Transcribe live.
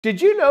Did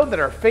you know that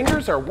our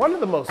fingers are one of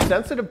the most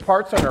sensitive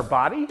parts on our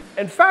body?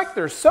 In fact,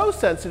 they're so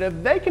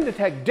sensitive they can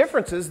detect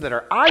differences that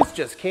our eyes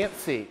just can't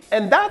see.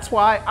 And that's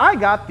why I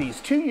got these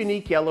two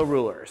unique yellow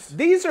rulers.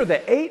 These are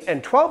the 8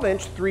 and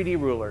 12-inch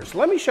 3D rulers.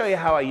 Let me show you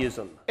how I use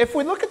them. If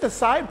we look at the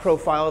side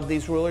profile of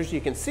these rulers,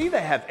 you can see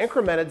they have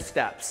incremented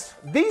steps.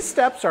 These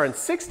steps are in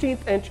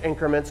 1/16 inch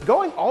increments,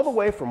 going all the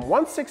way from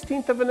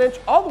 1/16 of an inch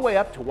all the way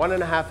up to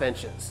 1.5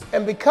 inches.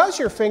 And because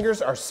your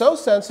fingers are so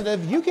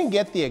sensitive, you can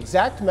get the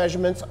exact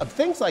measurements of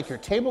things like your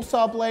table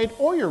saw blade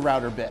or your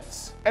router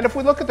bits. And if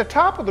we look at the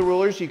top of the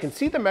rulers, you can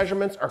see the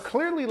measurements are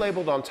clearly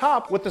labeled on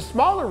top, with the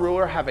smaller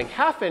ruler having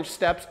 1/2 inch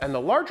steps and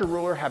the larger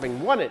ruler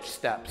having 1-inch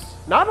steps.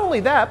 Not only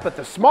that, but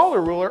the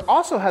smaller ruler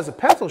also has a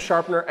pencil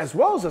sharpener as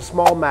well as a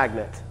small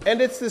magnet.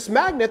 And it's this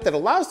magnet that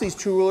allows these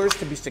two rulers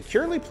to be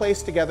securely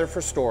placed together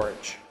for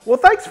storage. Well,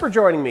 thanks for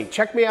joining me.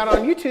 Check me out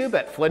on YouTube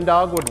at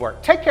Flynndogg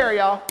Woodwork. Take care,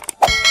 y'all.